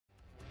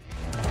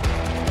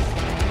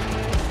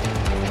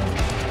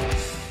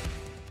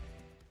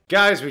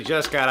Guys, we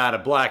just got out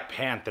of Black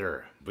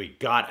Panther. We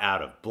got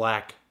out of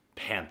Black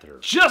Panther.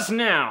 Just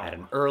now! At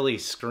an early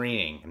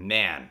screening.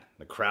 Man,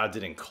 the crowd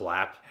didn't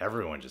clap.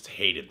 Everyone just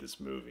hated this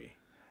movie.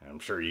 And I'm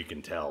sure you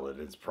can tell that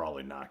it's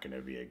probably not going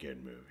to be a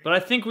good movie. But I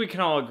think we can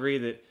all agree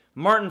that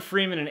Martin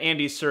Freeman and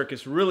Andy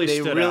Serkis really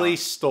stood out. They really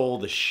stole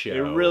the show. They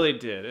really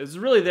did. It was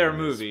really their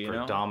movie, you know?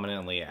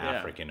 Predominantly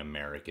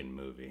African-American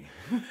movie.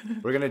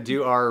 We're going to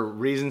do our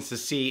reasons to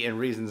see and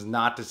reasons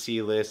not to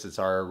see list. It's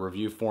our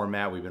review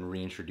format we've been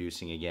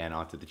reintroducing again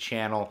onto the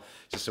channel,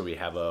 just so we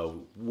have a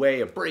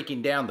way of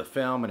breaking down the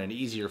film in an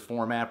easier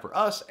format for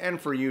us and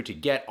for you to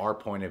get our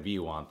point of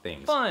view on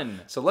things.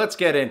 Fun! So let's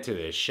get into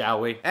this, shall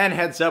we? And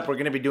heads up, we're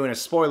going to be doing a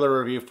spoiler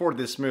review for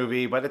this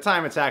movie. By the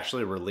time it's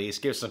actually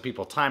released, give some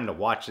people time to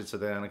watch it, so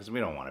then, because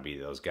we don't want to be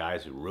those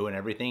guys who ruin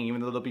everything,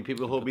 even though there'll be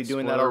people who'll be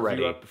doing that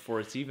already. Up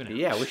before it's even out.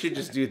 Yeah, we should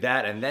just do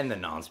that and then the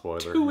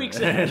non-spoiler. 2 weeks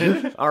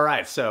in. All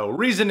right, so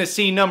reason to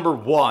see number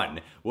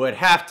one would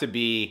have to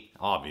be,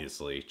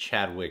 obviously,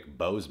 Chadwick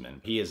Boseman.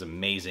 He is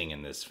amazing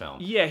in this film.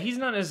 Yeah, he's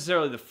not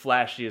necessarily the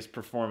flashiest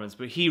performance,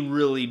 but he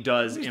really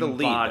does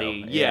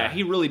embody. Yeah,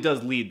 he really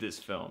does lead this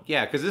film.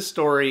 Yeah, because this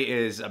story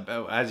is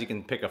about, as you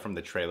can pick up from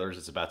the trailers,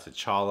 it's about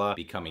T'Challa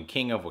becoming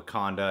king of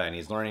Wakanda, and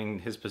he's learning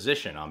his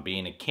position on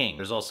being a king.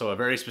 There's also a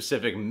very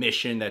specific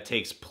mission that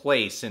takes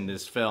place in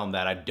this film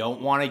that I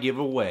don't want to give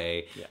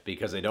away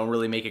because they don't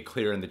really make it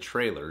clear in the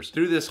trailers.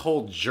 Through this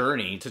whole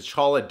journey,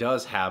 T'Challa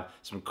does have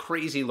some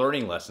crazy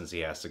learning lessons he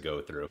has to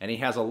go through. And he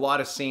has a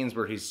lot of scenes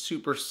where he's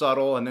super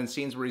subtle and then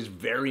scenes where he's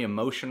very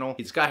emotional.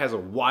 This guy has a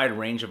wide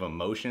range of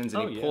emotions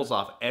and he pulls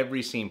off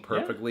every scene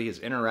perfectly. His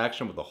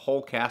interaction with the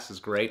whole cast is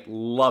great.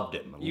 Loved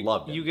him.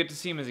 Loved him. You get to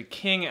see him as a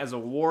king, as a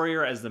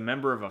warrior, as the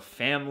member of a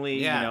family,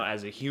 you know,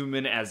 as a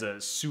human, as a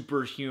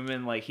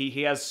superhuman. Like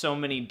he has so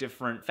many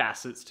different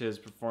facets to his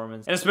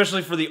performance. And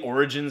especially for the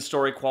origin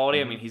story quality,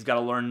 I mean, he's got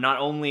to learn not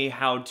only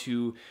how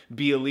to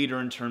be a leader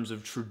in terms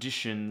of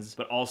traditions,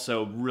 but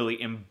also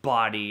really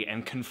embody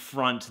and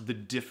confront the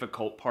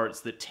difficult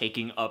parts that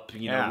taking up,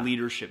 you know,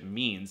 leadership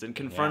means, and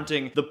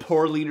confronting the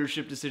poor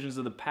leadership decisions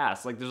of the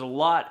past. Like, there's a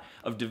lot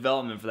of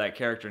development for that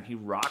character, and he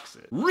rocks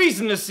it.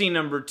 Reason to see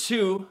number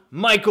two,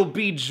 Michael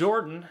B.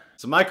 Jordan.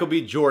 So Michael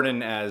B.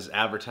 Jordan, as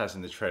advertised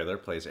in the trailer,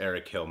 plays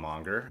Eric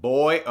Killmonger.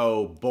 Boy,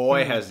 oh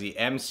boy, has the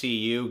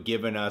MCU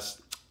given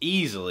us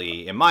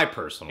easily, in my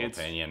personal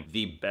opinion,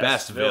 the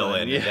best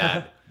villain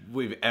that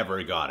we've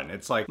ever gotten.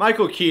 It's like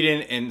Michael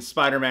Keaton in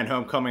Spider-Man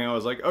Homecoming. I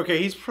was like, okay,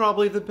 he's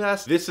probably the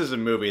best. This is a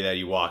movie that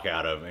you walk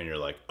out of and you're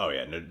like, oh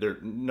yeah,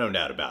 no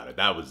doubt about it.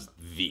 That was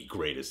the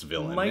greatest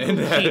villain. Michael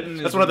Keaton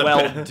is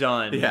well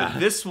done. Yeah.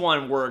 This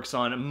one works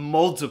on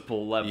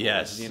multiple levels.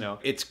 Yes. You know,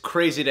 it's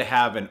crazy to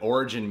have an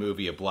origin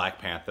movie of Black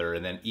Panther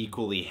and then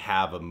equally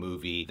have a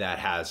movie that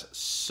has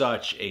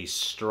such a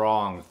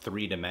strong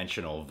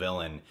three-dimensional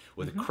villain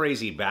with a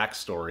crazy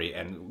backstory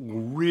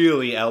and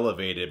really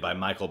elevated by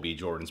Michael B.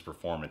 Jordan's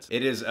performance.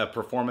 It is a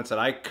performance that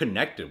I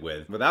connected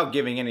with. Without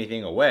giving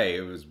anything away,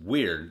 it was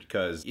weird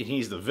because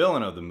he's the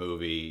villain of the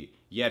movie,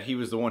 yet he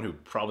was the one who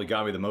probably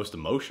got me the most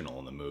emotional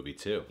in the movie,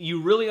 too.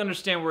 You really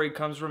understand where he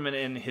comes from,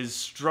 and his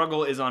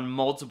struggle is on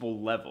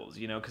multiple levels,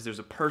 you know, because there's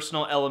a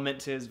personal element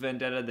to his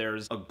vendetta,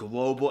 there's a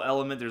global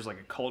element, there's like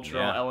a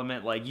cultural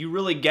element. Like, you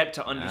really get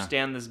to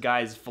understand this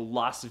guy's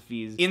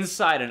philosophies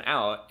inside and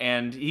out,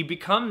 and he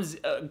becomes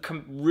a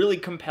really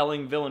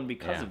compelling villain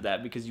because of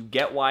that, because you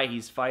get why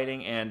he's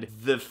fighting, and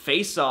the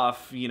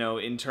face-off, you know,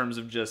 in terms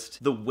of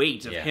just the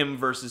weight of him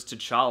versus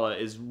T'Challa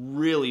is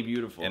really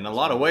beautiful. In a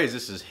lot of ways,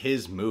 this is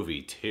his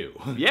movie too.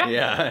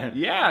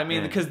 Yeah, I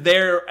mean, because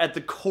they're at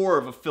the core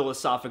of a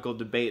philosophical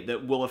debate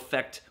that will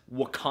affect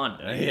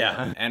Wakanda.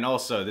 Yeah, and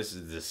also this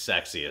is the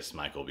sexiest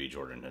Michael B.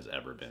 Jordan has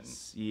ever been.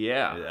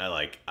 Yeah,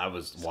 I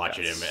was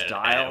watching him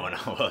style when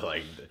I was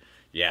like,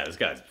 yeah, this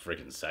guy's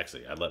freaking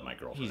sexy. I'd let my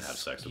girlfriend have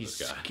sex with this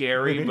guy. He's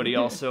scary, but he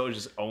also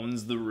just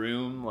owns the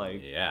room.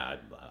 Like, yeah,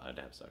 I'd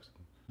have sex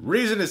with him.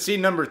 Reason to see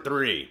number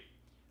three,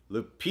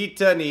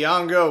 Lupita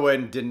Nyong'o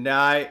and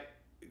Denai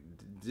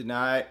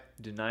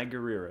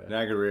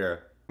Guerrero.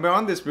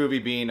 Beyond this movie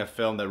being a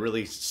film that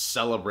really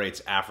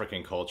celebrates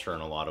African culture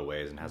in a lot of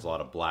ways and has a lot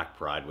of black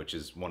pride, which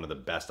is one of the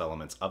best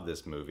elements of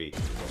this movie.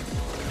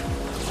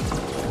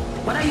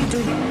 What are you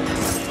doing?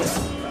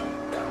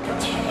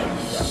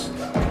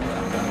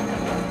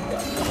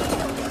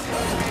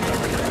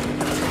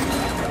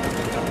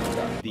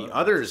 The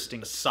other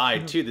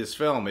side to this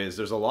film is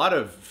there's a lot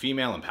of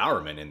female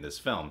empowerment in this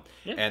film.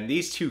 And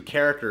these two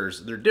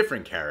characters, they're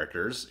different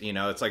characters. You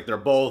know, it's like they're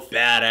both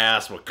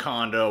badass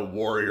Wakanda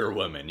warrior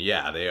women.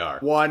 Yeah, they are.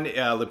 One,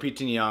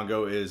 Lupita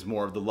Nyong'o is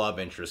more of the love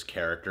interest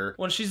character.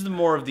 Well, she's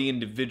more of the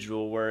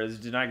individual, whereas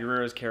Denai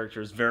Guerrero's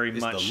character is very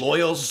much the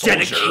loyal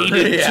soldier.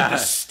 Dedicated to the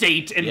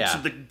state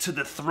and to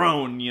the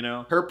throne, you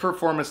know? Her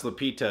performance,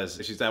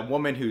 Lupita's, she's that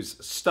woman who's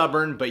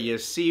stubborn, but you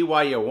see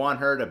why you want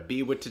her to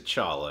be with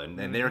T'Challa.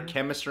 And their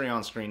chemistry chemistry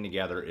on screen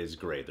together is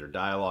great. Their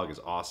dialogue is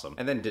awesome.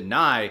 And then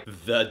deny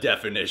the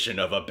definition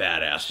of a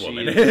badass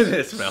woman in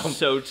this film.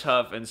 So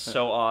tough and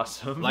so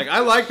awesome. Like, I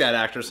like that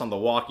actress on The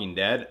Walking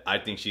Dead. I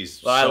think she's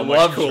so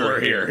much cooler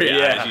here.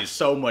 Yeah, she's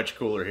so much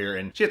cooler here.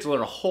 And she has to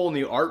learn a whole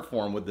new art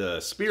form with the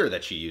spear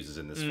that she uses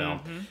in this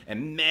film.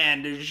 And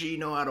man, does she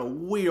know how to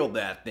wield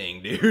that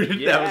thing, dude.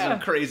 Yeah. That was some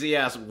crazy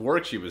ass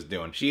work she was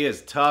doing. She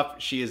is tough,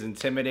 she is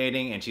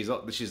intimidating, and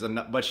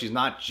but she's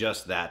not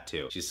just that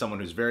too. She's someone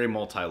who's very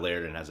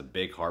multi-layered and has a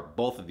big heart.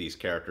 Both of these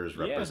characters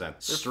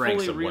represent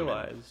strengths of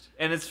women.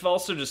 And it's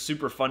also just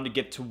super fun to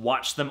get to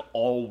watch them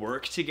all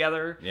work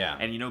together. Yeah.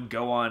 And, you know,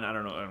 go on, I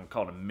don't know, I don't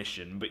call it a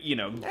mission, but, you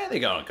know. Yeah, they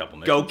go on a couple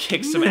missions. Go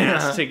kick some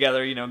ass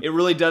together, you know. It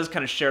really does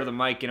kind of share the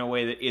mic in a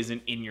way that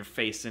isn't in your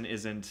face and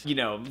isn't, you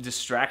know,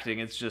 distracting.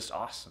 It's just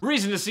awesome.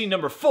 Reason to see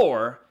number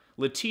 4.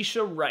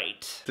 Letitia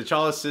Wright.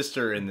 T'Challa's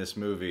sister in this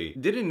movie.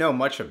 Didn't know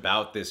much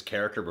about this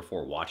character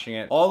before watching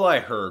it. All I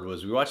heard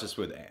was, we watched this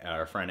with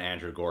our friend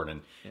Andrew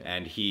Gordon,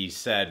 and he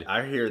said,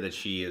 I hear that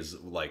she is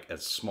like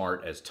as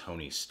smart as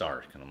Tony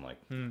Stark. And I'm like,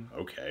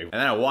 okay. And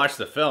then I watched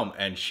the film,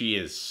 and she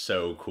is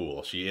so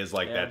cool. She is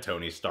like that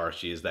Tony Stark.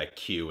 She is that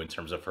Q in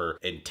terms of her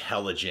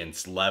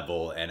intelligence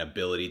level and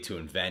ability to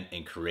invent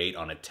and create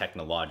on a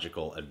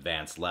technological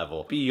advanced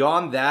level.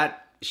 Beyond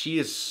that, she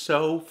is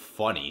so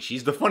funny.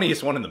 She's the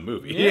funniest one in the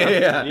movie.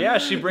 Yeah,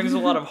 she brings a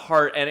lot of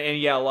heart and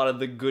yeah, a lot of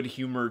the good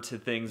humor to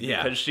things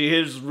because she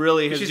is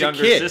really his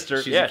younger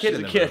sister. She's a kid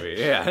in the movie.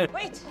 Yeah.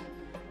 Wait,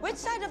 which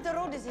side of the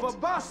road is it? For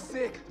God's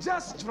sake,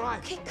 just drive.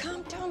 Okay,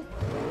 calm down.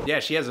 Yeah,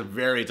 she has a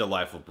very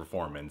delightful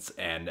performance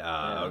and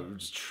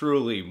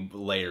truly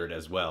layered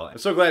as well. I'm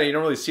so glad you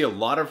don't really see a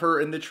lot of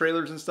her in the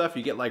trailers and stuff.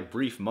 You get like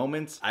brief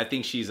moments. I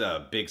think she's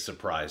a big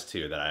surprise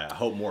too that I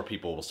hope more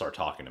people will start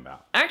talking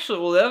about. Actually,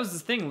 well, that was the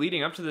thing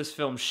leading up to this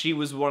film. She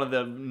was one of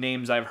the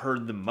names I've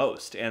heard the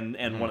most and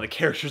one of the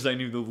characters I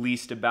knew the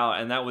least about,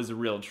 and that was a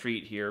real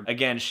treat here.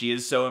 Again, she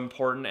is so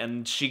important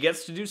and she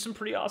gets to do some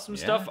pretty awesome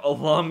stuff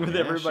along with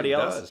everybody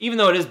else. Even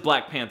though it is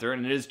Black Panther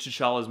and it is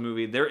T'Challa's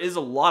movie, there is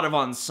a lot of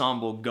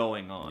ensemble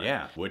going on.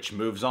 Yeah, which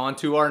moves on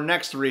to our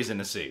next reason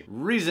to see.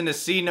 Reason to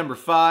see number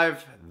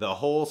 5, the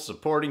whole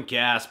supporting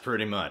cast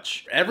pretty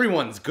much.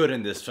 Everyone's good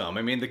in this film.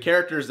 I mean, the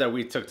characters that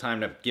we took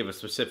time to give a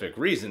specific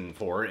reason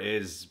for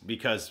is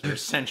because they're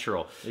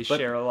central. They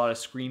share a lot of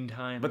screen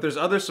time. But there's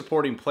other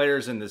supporting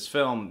players in this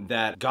film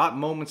that got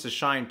moments to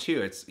shine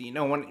too. It's, you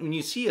know, when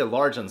you see a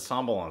large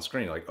ensemble on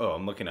screen, like, oh,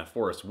 I'm looking at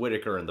Forrest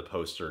Whitaker in the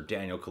poster,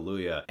 Daniel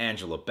Kaluuya,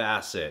 Angela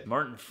Bassett,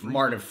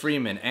 Martin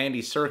Freeman,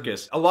 Andy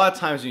Serkis. A lot of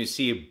times when you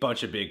see a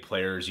bunch of big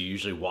players, you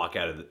usually walk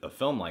out of a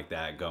film like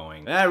that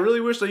going, I really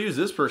wish they used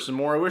this person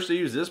more. I wish they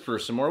used this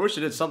person more. I wish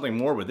they did something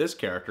more with this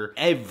character.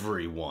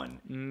 Everyone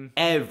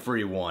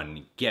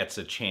gets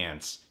a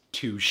chance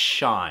to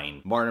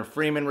shine. Martin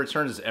Freeman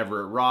returns as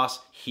Everett Ross.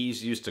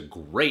 He's used to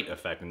great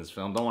effect in this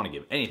film. Don't want to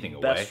give anything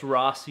away. Best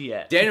Ross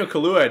yet. Daniel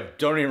Kaluuya, I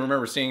don't even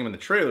remember seeing him in the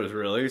trailers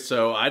really,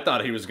 so I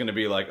thought he was going to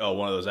be like, oh,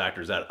 one of those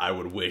actors that I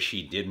would wish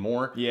he did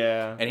more.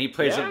 Yeah. And he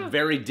plays a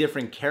very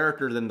different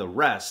character than the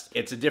rest.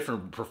 It's a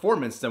different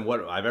performance than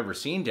what I've ever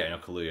seen Daniel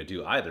Kaluuya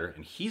do either,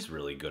 and he's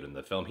really good in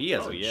the film. He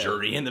has a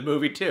jury in the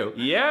movie too.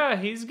 Yeah,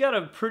 he's got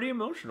a pretty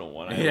emotional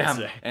one, I would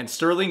say. And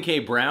Sterling K.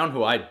 Brown,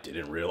 who I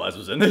didn't realize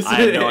was in this. I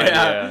had no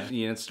idea.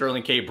 You know,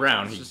 Sterling K.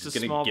 Brown, he's just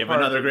going to give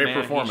another great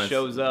performance. He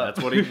shows up.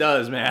 That's what he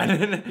does,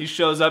 man. He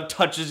shows up,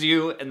 touches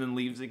you, and then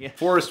leaves again.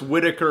 Forrest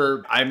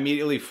Whitaker, I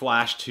immediately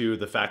flashed to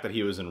the fact that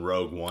he was in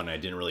Rogue One. I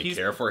didn't really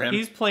care for him.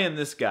 He's playing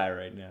this guy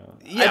right now.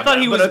 Yeah, I thought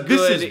he was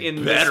good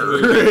in better.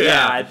 This movie.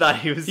 Yeah, I thought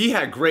he was. He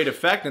had great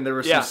effect, and there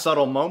were some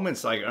subtle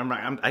moments. Like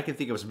I can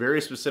think of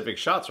very specific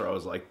shots where I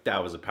was like,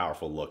 that was a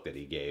powerful look that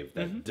he gave.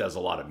 That does a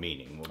lot of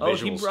meaning. Oh,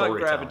 he brought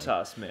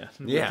gravitas, man.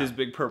 With his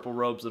big purple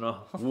robes and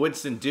all.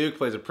 Winston Duke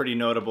plays a pretty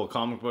notable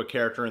comic book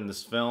character in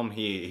this film.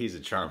 He's a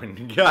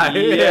charming guy.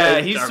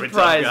 Yeah, he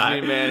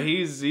surprised me, man.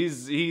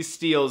 He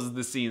steals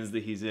the scenes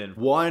that he's in.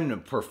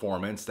 One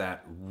performance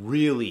that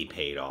really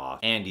paid off,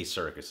 Andy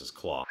Serkis's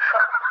Claw.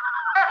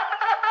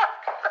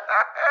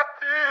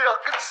 I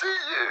can see you.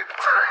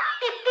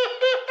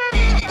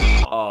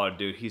 Oh,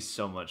 dude, he's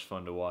so much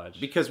fun to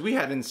watch. Because we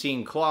hadn't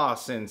seen Claw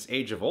since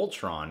Age of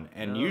Ultron,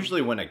 and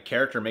usually when a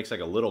character makes like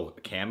a little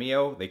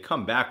cameo, they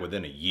come back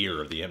within a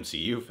year of the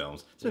MCU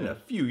films. It's been a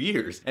few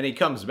years, and he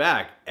comes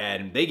back,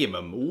 and they give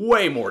him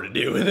way more to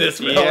do in this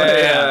film.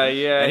 Yeah.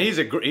 And he's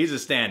a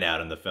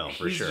standout in the film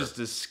for sure. He's just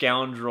a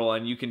scoundrel,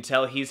 and you can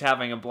tell he's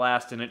having a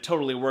blast, and it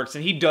totally works.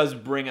 And he does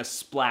bring a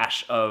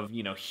splash of,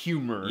 you know,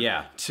 humor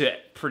to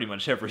pretty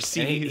much every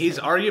scene. And he's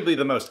arguably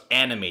the most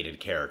animated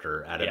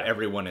character out of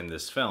everyone in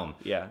this film.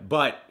 Yeah.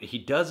 But he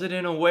does it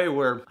in a way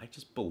where I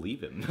just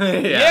believe him.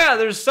 Yeah,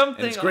 there's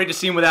something. And it's great to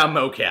see him without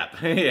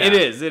mocap. It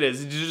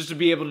is. Just to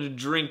be able to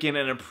drink in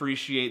and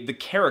appreciate the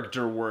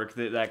character work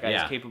that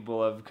guy's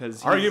capable of.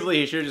 Because arguably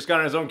he should have just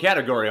gotten his own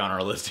category on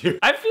our list here.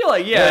 I feel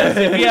like,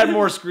 if he had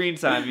more screen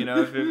time, you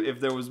know,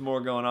 if there was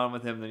more going on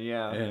with him,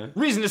 then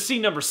Reason to see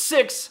number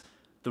 6.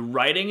 The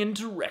writing and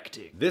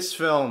directing. This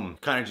film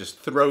kind of just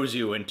throws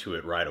you into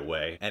it right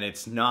away, and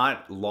it's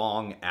not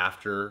long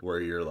after where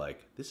you're like,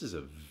 this is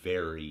a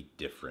very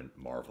different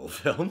Marvel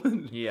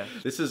film. Yeah.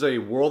 This is a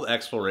world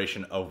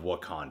exploration of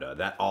Wakanda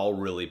that all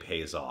really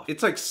pays off.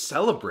 It's like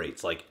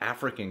celebrates like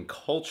African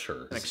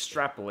culture.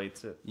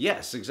 Extrapolates it.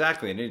 Yes,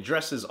 exactly. And it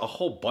addresses a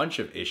whole bunch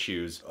of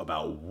issues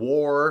about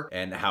war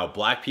and how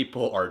black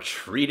people are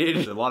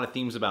treated. A lot of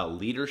themes about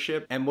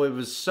leadership. And what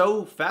was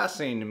so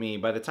fascinating to me,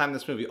 by the time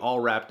this movie all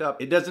wrapped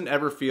up, it doesn't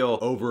ever feel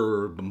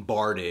over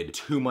bombarded,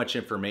 too much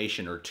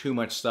information or too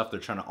much stuff they're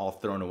trying to all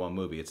throw into one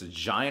movie. It's a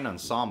giant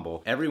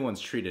ensemble. Everyone's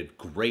treated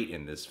great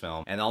in this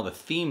film, and all the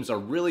themes are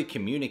really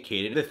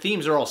communicated. The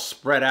themes are all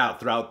spread out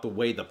throughout the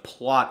way the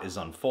plot is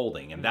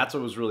unfolding, and that's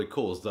what was really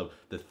cool, is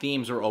the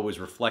themes are always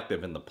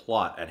reflective in the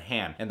plot at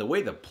hand, and the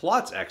way the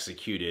plot's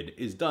executed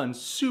is done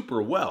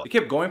super well. It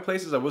kept going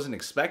places I wasn't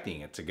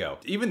expecting it to go.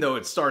 Even though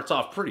it starts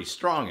off pretty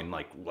strong and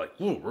like,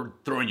 ooh, we're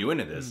throwing you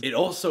into this. It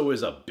also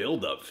is a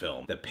build-up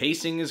film. The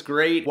pacing is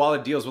great. While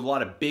it deals with a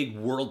lot of big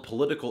world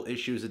political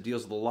issues, it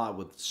deals with a lot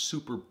with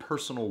super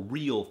personal,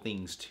 real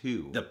things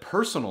too. The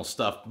personal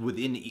stuff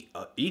within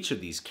each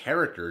of these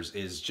characters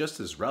is just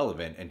as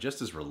relevant and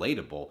just as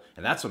relatable,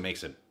 and that's what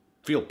makes it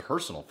feel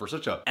personal. For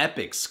such an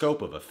epic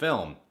scope of a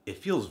film, it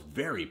feels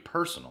very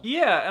personal.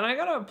 Yeah, and I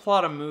gotta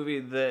applaud a movie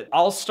that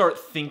I'll start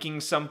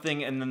thinking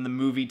something and then the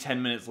movie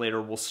 10 minutes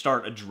later will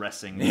start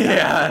addressing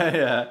that.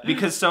 Yeah.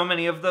 Because so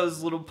many of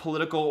those little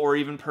political or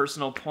even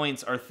personal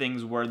points are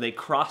things where they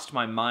crossed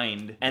my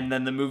mind and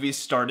then the movie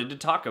started to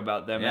talk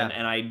about them. Yeah.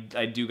 And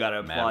I do gotta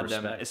applaud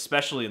them, respect.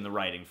 especially in the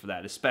writing for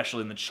that,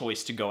 especially in the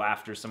choice to go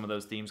after some of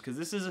those themes, because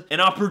this is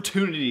an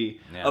opportunity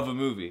of a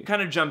movie.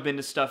 Kind of jump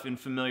into stuff in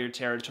familiar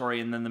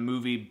territory and then the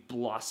movie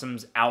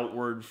blossoms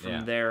outward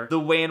from there. The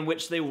way in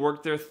which they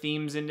work their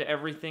themes into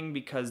everything,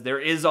 because there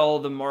is all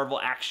the Marvel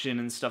action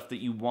and stuff that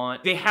you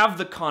want. They have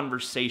the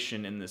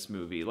conversation in this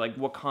movie, like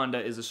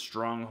Wakanda is a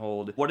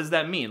stronghold. What does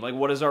that mean? Like,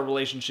 what is our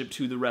relationship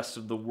to the rest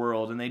of the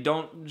world? And they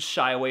don't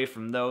shy away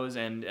from those,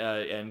 and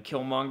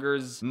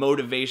Killmonger's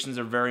motivations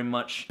are very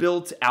much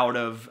built out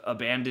of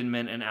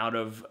abandonment and out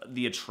of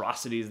the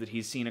atrocities that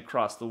he's seen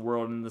across the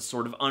world and the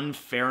sort of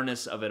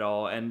unfairness of it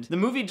all. And the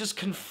movie just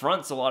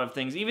confronts a lot of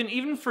things,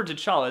 even for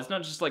T'Challa. It's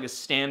not just like a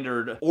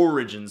standard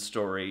origin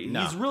story.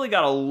 No. He's really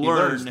got to learn. He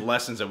learns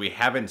lessons that we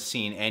haven't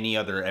seen any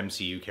other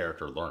MCU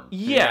character learn.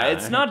 Yeah,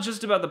 it's not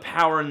just about the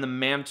power and the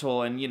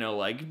mantle and, you know,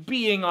 like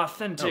being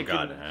authentic. Oh,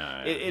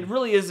 God. It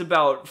really is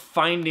about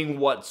finding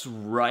what's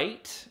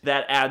right.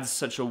 That adds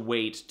such a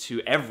weight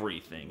to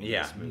everything in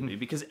this movie,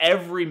 because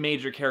every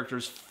major character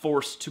is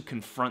forced to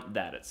confront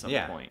that at some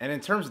point. And in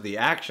terms of the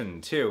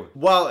action too,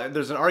 well,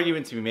 there's an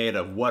argument to be made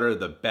of what are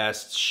the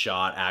best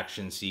shot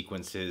action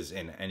sequences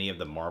in any of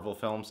the Marvel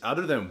films.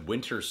 Other than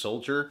Winter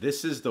Soldier,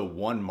 this is the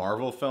one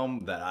Marvel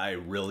film that I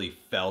really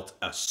felt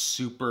a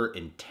super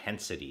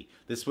intensity.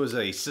 This was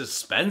a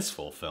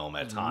suspenseful film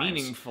at times.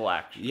 Meaningful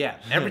action. Yeah,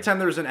 every time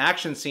there was an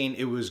action scene,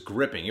 it was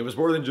gripping. It was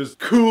more than just,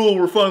 cool,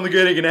 we're finally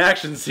getting an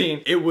action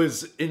scene. It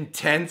was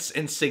intense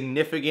and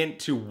significant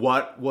to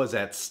what was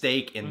at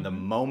stake in the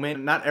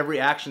moment. Not every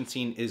action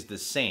scene is the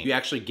same. You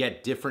actually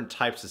get different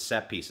types of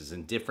set pieces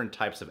and different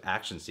types of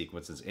action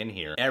sequences in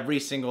here. Every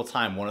single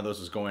time one of those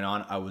was going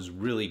on, I was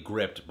really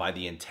gripped by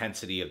the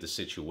intensity of the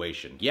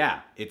situation.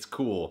 Yeah, it's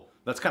cool.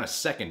 That's kind of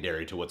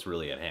secondary to what's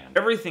really at hand.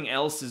 Everything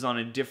else is on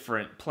a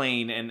different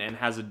plane and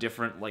has a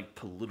different, like,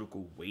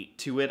 political weight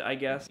to it, I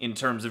guess, in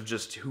terms of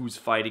just who's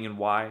fighting and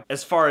why.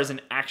 As far as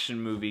an action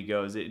movie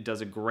goes, it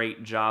does a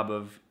great job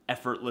of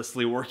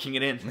effortlessly working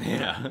it in.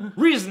 Yeah.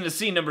 Reason to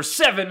see number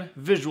 7,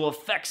 visual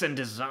effects and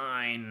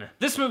design.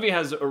 This movie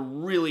has a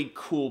really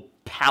cool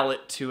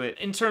palette to it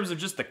in terms of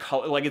just the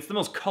color. Like, it's the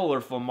most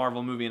colorful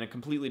Marvel movie in a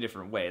completely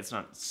different way. It's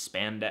not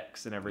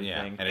spandex and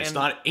everything. Yeah, and it's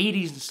not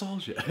 80s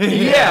nostalgia.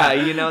 Yeah,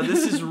 you know,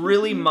 this is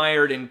really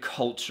mired in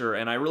culture,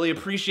 and I really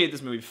appreciate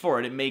this movie for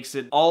it. It makes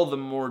it all the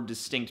more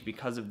distinct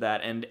because of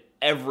that, and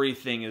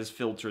everything is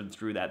filtered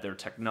through that. Their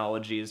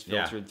technology is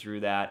filtered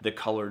through that. The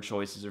color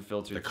choices are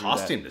filtered through that.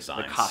 Costume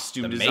designs. The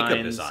costume the designs.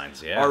 makeup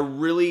designs, are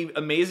really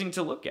amazing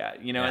to look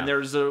at, you know, and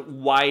there's a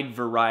wide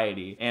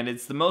variety. And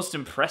it's the most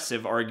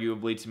impressive,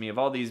 arguably, to me of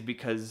all these,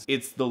 because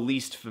it's the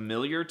least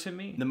familiar to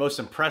me. The most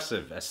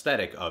impressive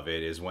aesthetic of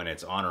it is when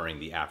it's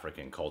honoring the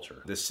African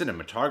culture. The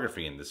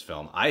cinematography in this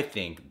film, I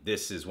think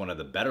this is one of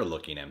the better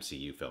looking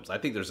MCU films. I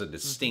think there's a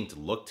distinct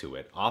look to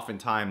it.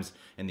 Oftentimes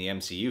in the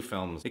MCU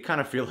films, they kind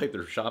of feel like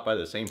they're shot by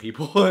the same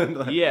people.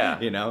 And, yeah.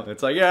 You know,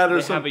 it's like, yeah,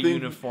 there's something. They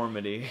have a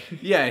uniformity.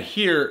 Yeah,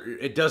 here,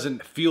 it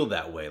doesn't feel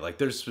that way. Like,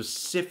 there's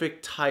specific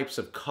types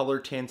of color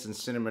tints and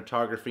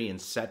cinematography and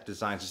set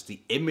designs, just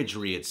the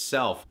imagery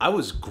itself. I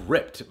was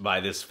gripped by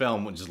this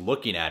film when just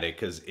looking at it,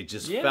 because it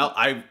just felt,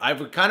 I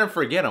would kind of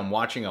forget I'm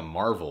watching a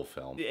Marvel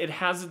film. It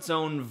has its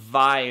own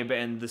vibe,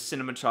 and the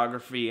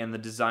cinematography and the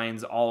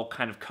designs all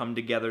kind of come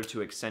together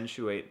to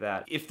accentuate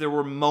that. If there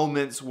were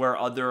moments where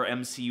other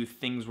MCU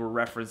things were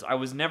referenced, I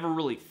was never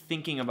really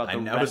thinking about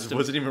about the I rest of...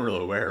 wasn't even really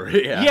aware.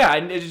 Yeah. Yeah,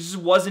 and it just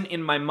wasn't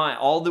in my mind.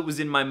 All that was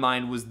in my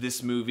mind was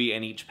this movie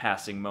and each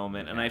passing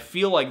moment. And I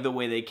feel like the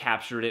way they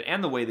captured it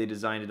and the way they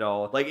designed it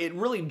all, like, it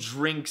really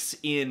drinks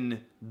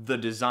in the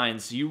design,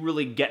 so you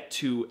really get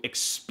to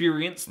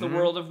experience the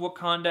world of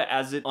Wakanda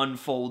as it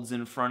unfolds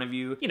in front of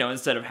you, you know,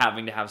 instead of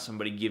having to have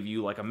somebody give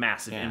you like a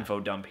massive info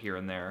dump here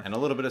and there. And a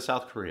little bit of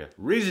South Korea.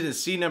 Reason to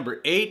see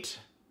number 8,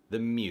 the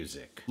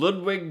music.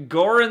 Ludwig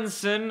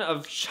Göransson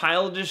of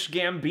Childish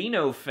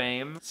Gambino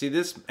fame. See,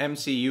 this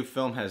MCU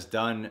film has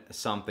done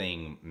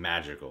something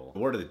magical.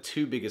 What are the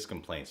 2 biggest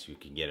complaints you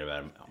can get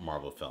about a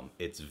Marvel film?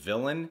 It's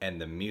villain, and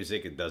the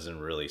music, it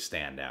doesn't really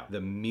stand out. The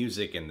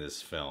music in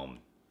this film,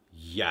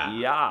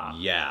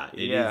 it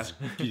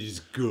is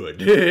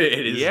good.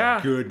 It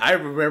is good. I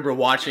remember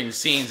watching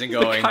scenes and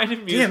going,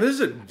 damn, this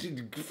is a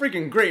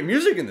freaking great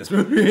music in this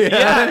movie.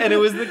 And it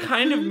was the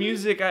kind of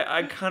music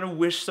I kind of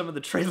wish some of the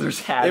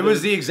trailers had. It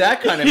was the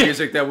exact kind of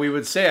music that we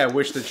would say, I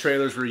wish the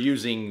trailers were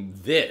using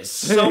this.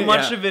 So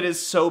much of it is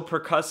so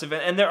percussive,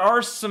 and there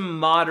are some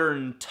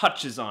modern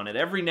touches on it.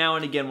 Every now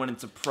and again when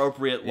it's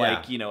appropriate,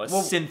 like, you know, a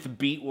synth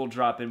beat will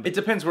drop in. It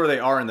depends where they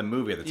are in the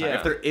movie at the time.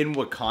 If they're in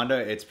Wakanda,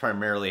 it's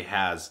primarily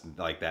has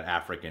like that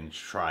African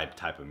tribe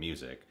type of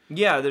music.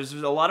 Yeah, there's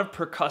a lot of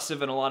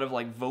percussive and a lot of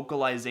like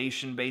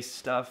vocalization based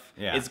stuff.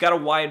 Yeah. It's got a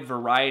wide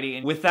variety,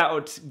 and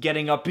without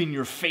getting up in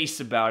your face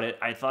about it,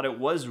 I thought it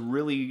was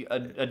really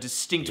a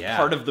distinct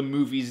part of the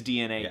movie's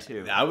DNA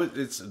too.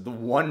 It's the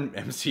one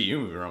MCU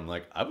movie where I'm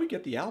like, I would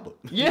get the album.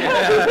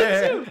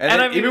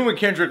 And I mean, even with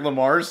Kendrick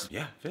Lamar's,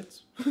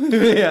 fits. And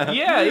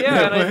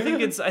I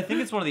think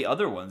it's one of the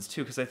other ones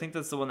too, because I think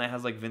that's the one that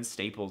has like Vince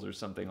Staples or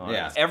something on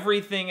it.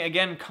 Everything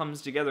again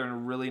comes together in a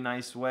really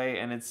nice way,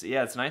 and it's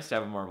nice to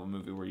have a Marvel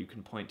movie where you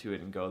can point to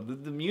it and go,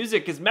 the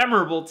music is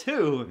memorable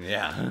too.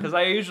 Because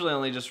I usually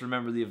only just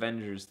remember the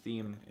Avengers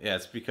theme. Yeah,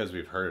 it's because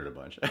we've heard it a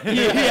bunch.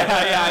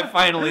 I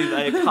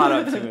finally caught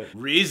up to it.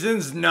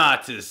 Reasons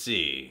not to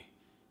see.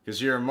 Because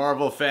you're a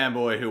Marvel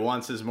fanboy who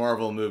wants his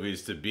Marvel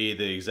movies to be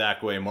the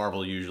exact way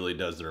Marvel usually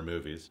does their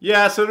movies.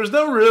 Yeah, so there's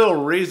no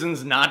real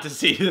reasons not to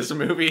see this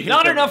movie.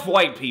 Not enough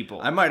white people.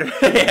 I might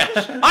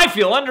have... I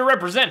feel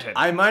underrepresented.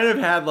 I might have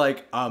had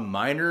like a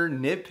minor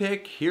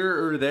nitpick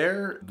here or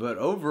there, but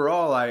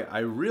overall I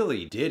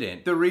really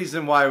didn't. The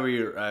reason why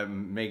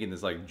I'm making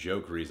this like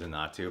joke reason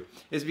not to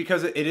is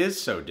because it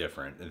is so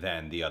different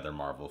than the other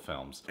Marvel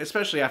films.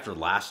 Especially after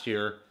last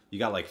year. You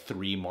got like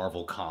 3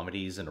 Marvel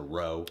comedies in a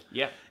row.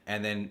 Yeah.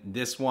 And then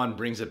this one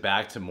brings it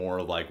back to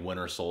more like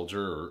Winter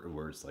Soldier,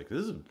 where it's like, this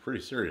is a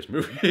pretty serious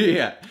movie.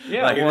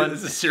 Like, this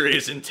is a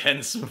serious,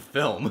 intense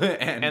film.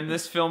 And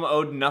this film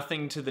owed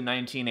nothing to the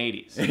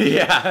 1980s.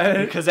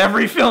 Because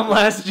every film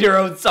last year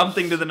owed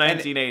something to the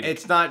 1980s. And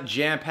it's not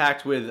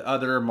jam-packed with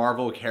other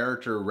Marvel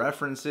character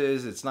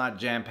references. It's not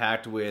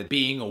jam-packed with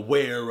being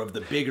aware of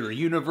the bigger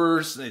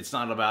universe. It's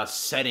not about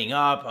setting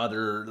up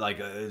other, like,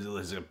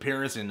 his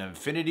appearance in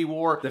Infinity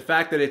War. The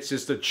fact that it's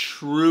just a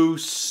true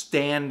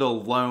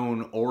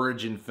standalone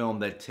origin film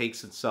that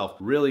takes itself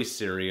really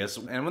serious,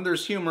 and when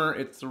there's humor,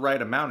 it's the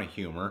right amount of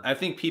humor. I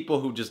think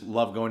people who just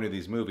love going to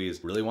these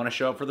movies really want to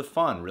show up for the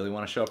fun, really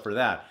want to show up for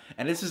that.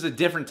 And this is a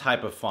different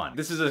type of fun.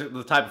 This is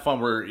the type of fun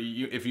where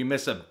if you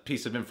miss a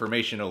piece of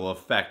information, it'll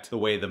affect the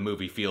way the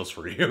movie feels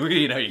for you.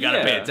 You know, you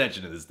gotta pay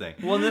attention to this thing.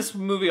 Well, this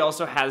movie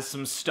also has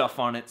some stuff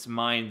on its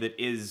mind that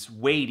is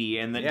weighty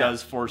and that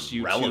does force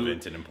you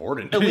relevant to and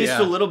important. At least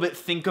a little bit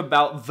think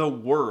about the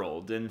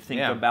world and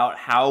think about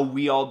how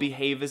we all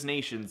behave as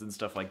nations and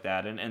stuff like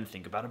that, and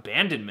think about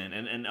abandonment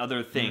and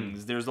other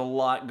things. There's a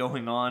lot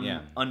going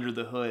on under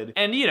the hood.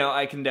 And, you know,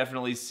 I can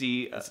definitely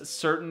see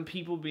certain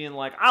people being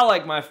like, I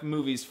like my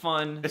movies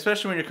fun.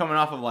 Especially when you're coming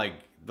off of, like,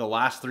 the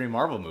last 3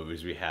 Marvel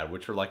movies we had,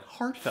 which were like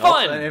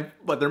heartfelt,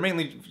 but they're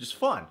mainly just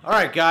fun. All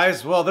right,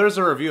 guys, well, there's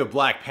a review of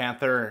Black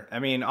Panther. I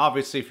mean,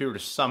 obviously, if you were to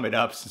sum it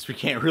up, since we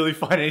can't really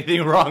find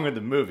anything wrong with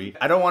the movie,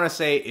 I don't want to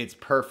say it's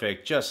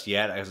perfect just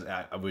yet, as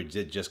we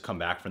did just come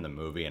back from the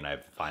movie, and I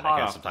find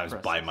I can sometimes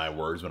bite my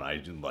words when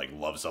I like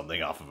love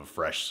something off of a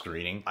fresh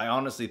screening. I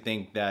honestly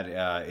think that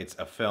it's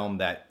a film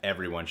that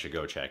everyone should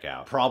go check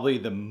out. Probably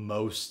the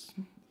most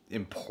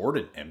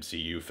important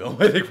MCU film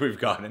I think we've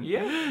gotten.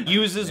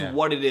 Uses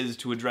what it is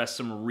to address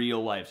some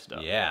real life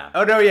stuff.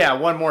 Oh no,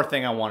 one more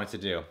thing I wanted to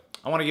do.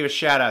 I want to give a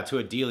shout out to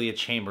Adelia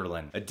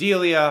Chamberlain.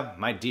 Adelia,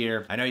 my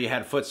dear, I know you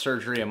had foot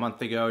surgery a month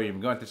ago. You've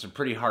been going through some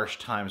pretty harsh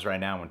times right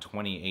now in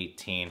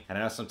 2018. And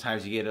I know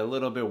sometimes you get a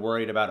little bit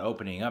worried about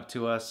opening up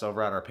to us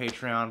over at our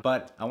Patreon,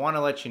 but I want to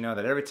let you know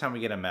that every time we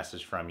get a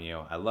message from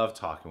you, I love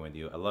talking with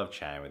you. I love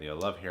chatting with you. I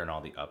love hearing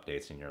all the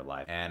updates in your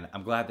life. And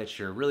I'm glad that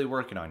you're really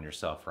working on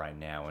yourself right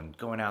now and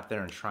going out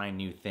there and trying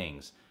new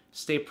things.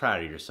 Stay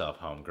proud of yourself,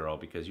 homegirl,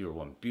 because you are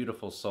one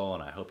beautiful soul,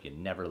 and I hope you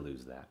never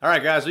lose that. All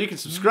right, guys, well, you can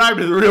subscribe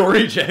to The Real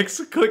Rejects.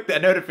 Click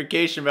that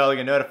notification bell to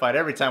get notified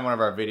every time one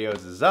of our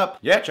videos is up.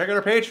 Yeah, check out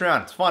our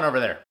Patreon. It's fun over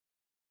there.